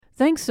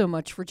Thanks so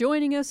much for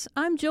joining us.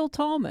 I'm Jill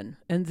Tallman,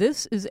 and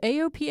this is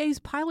AOPA's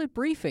pilot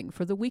briefing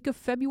for the week of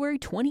February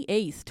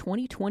 28th,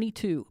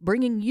 2022,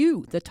 bringing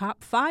you the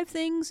top 5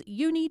 things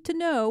you need to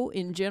know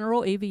in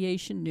general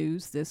aviation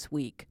news this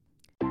week.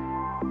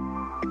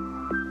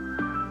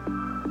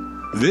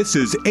 This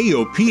is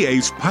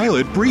AOPA's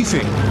pilot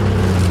briefing.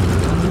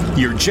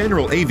 Your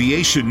general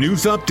aviation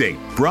news update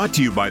brought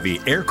to you by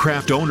the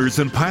Aircraft Owners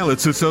and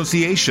Pilots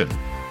Association.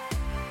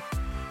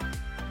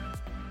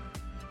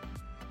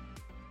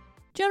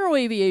 General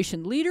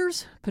aviation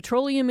leaders,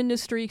 petroleum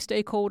industry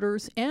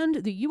stakeholders,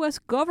 and the U.S.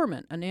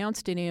 government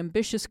announced an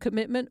ambitious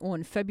commitment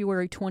on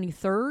February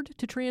 23rd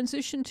to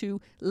transition to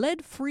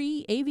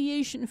lead-free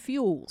aviation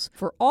fuels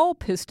for all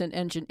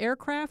piston-engine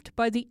aircraft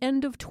by the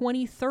end of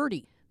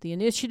 2030. The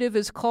initiative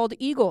is called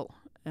EAGLE,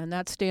 and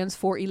that stands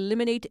for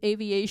Eliminate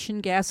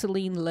Aviation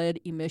Gasoline Lead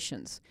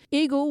Emissions.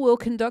 EAGLE will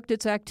conduct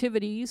its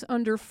activities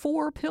under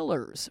 4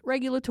 pillars: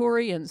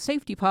 regulatory and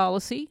safety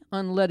policy,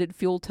 unleaded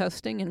fuel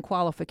testing and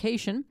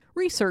qualification,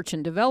 research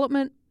and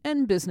development,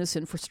 and business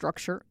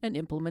infrastructure and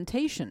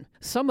implementation.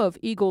 Some of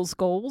EAGLE's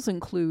goals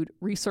include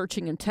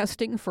researching and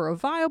testing for a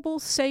viable,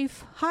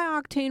 safe,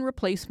 high-octane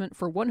replacement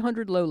for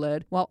 100 low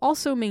lead, while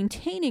also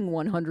maintaining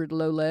 100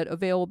 low lead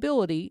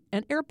availability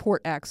and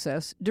airport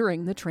access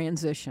during the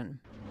transition.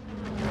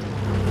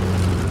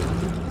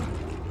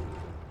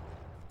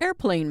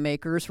 Airplane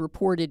makers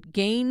reported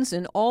gains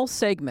in all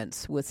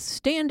segments, with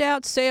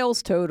standout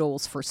sales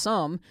totals for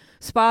some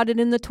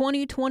spotted in the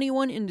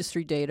 2021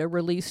 industry data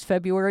released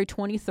February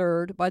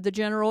 23rd by the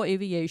General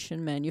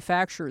Aviation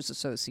Manufacturers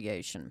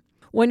Association.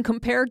 When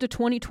compared to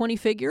 2020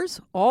 figures,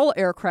 all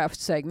aircraft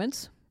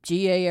segments,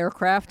 GA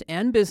aircraft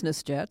and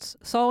business jets,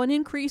 saw an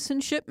increase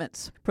in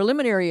shipments.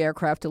 Preliminary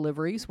aircraft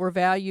deliveries were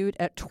valued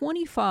at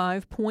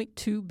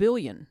 $25.2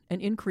 billion,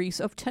 an increase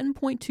of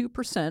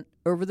 10.2%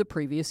 over the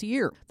previous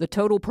year. The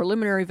total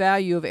preliminary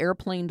value of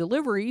airplane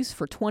deliveries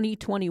for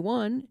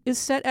 2021 is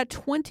set at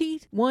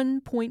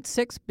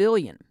 $21.6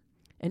 billion,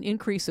 an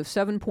increase of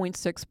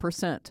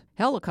 7.6%.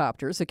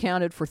 Helicopters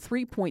accounted for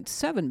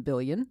 $3.7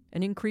 billion,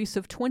 an increase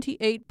of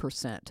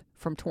 28%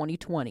 from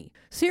 2020.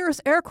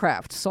 Cirrus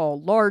Aircraft saw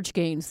large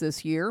gains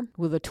this year,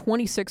 with a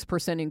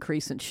 26%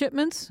 increase in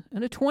shipments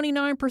and a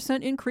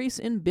 29% increase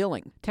in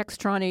billing.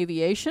 Textron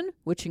Aviation,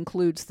 which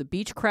includes the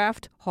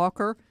Beechcraft,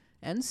 Hawker,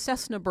 and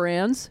Cessna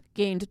brands,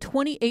 gained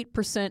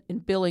 28% in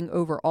billing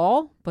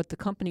overall, but the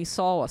company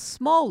saw a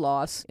small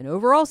loss in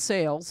overall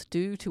sales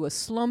due to a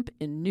slump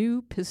in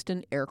new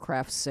piston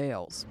aircraft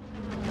sales.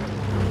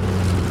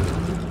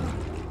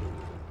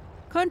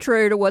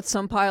 Contrary to what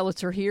some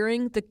pilots are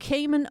hearing, the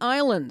Cayman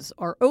Islands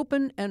are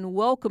open and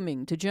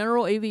welcoming to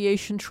general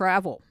aviation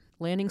travel.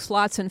 Landing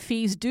slots and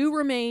fees do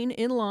remain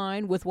in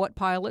line with what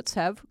pilots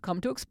have come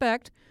to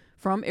expect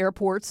from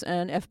airports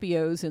and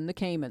FBOs in the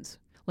Caymans.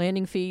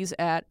 Landing fees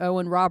at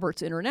Owen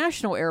Roberts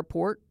International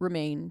Airport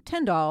remain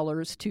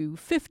 $10 to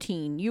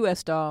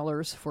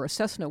 $15 for a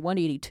Cessna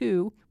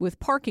 182, with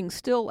parking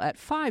still at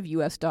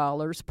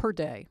 $5 per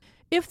day.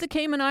 If the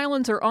Cayman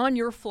Islands are on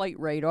your flight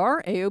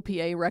radar,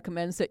 AOPA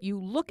recommends that you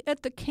look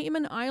at the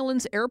Cayman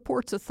Islands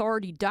Airports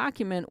Authority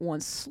document on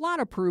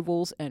slot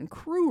approvals and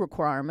crew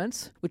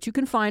requirements, which you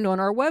can find on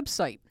our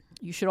website.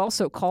 You should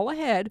also call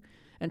ahead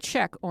and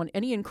check on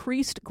any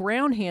increased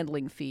ground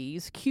handling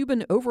fees,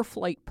 Cuban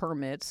overflight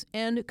permits,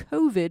 and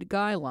COVID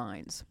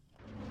guidelines.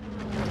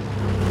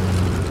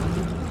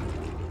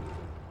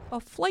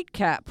 A flight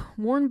cap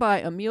worn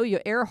by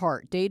Amelia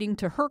Earhart dating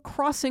to her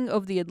crossing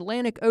of the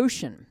Atlantic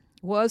Ocean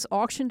was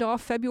auctioned off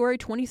February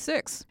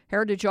 26.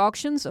 Heritage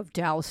Auctions of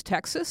Dallas,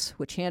 Texas,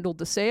 which handled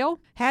the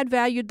sale, had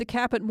valued the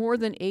cap at more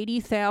than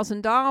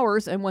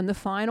 $80,000, and when the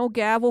final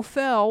gavel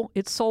fell,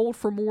 it sold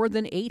for more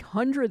than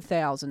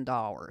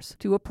 $800,000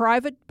 to a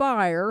private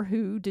buyer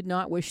who did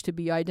not wish to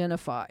be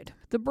identified.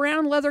 The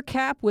brown leather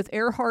cap with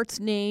Earhart's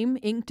name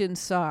inked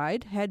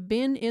inside had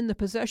been in the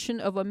possession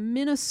of a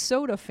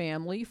Minnesota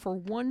family for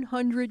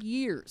 100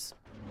 years.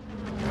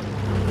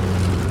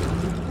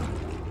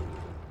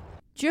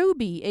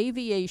 Joby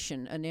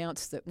Aviation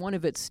announced that one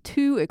of its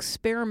 2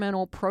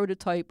 experimental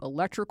prototype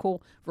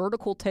electrical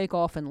vertical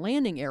takeoff and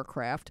landing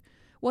aircraft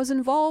was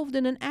involved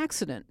in an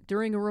accident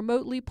during a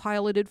remotely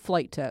piloted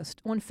flight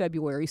test on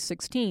February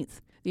 16th.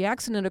 The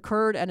accident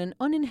occurred at an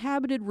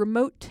uninhabited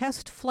remote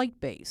test flight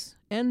base,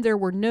 and there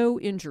were no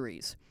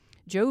injuries.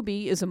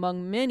 Joby is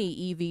among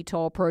many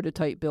eVTOL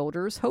prototype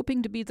builders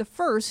hoping to be the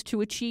first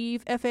to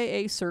achieve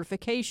FAA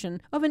certification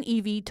of an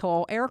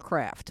eVTOL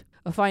aircraft.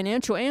 A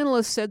financial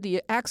analyst said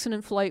the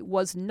accident flight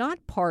was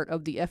not part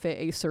of the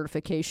FAA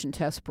certification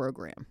test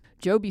program.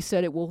 Joby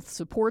said it will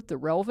support the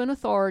relevant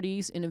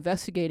authorities in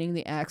investigating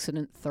the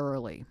accident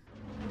thoroughly.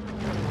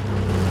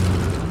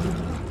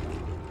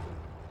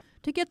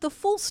 To get the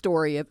full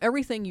story of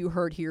everything you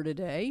heard here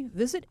today,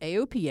 visit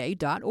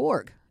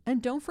AOPA.org.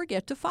 And don't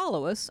forget to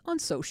follow us on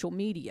social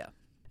media.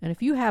 And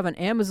if you have an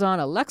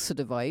Amazon Alexa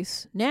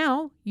device,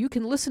 now you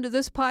can listen to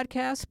this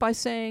podcast by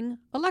saying,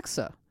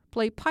 "Alexa,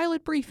 play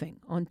Pilot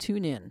Briefing on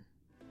TuneIn."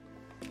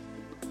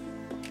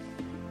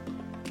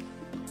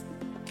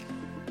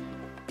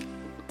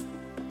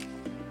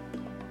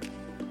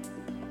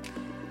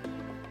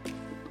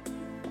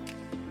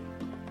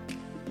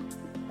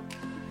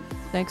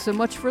 Thanks so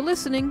much for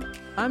listening.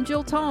 I'm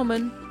Jill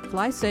Tallman.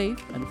 Fly safe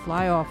and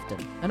fly often.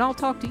 And I'll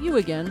talk to you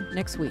again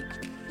next week.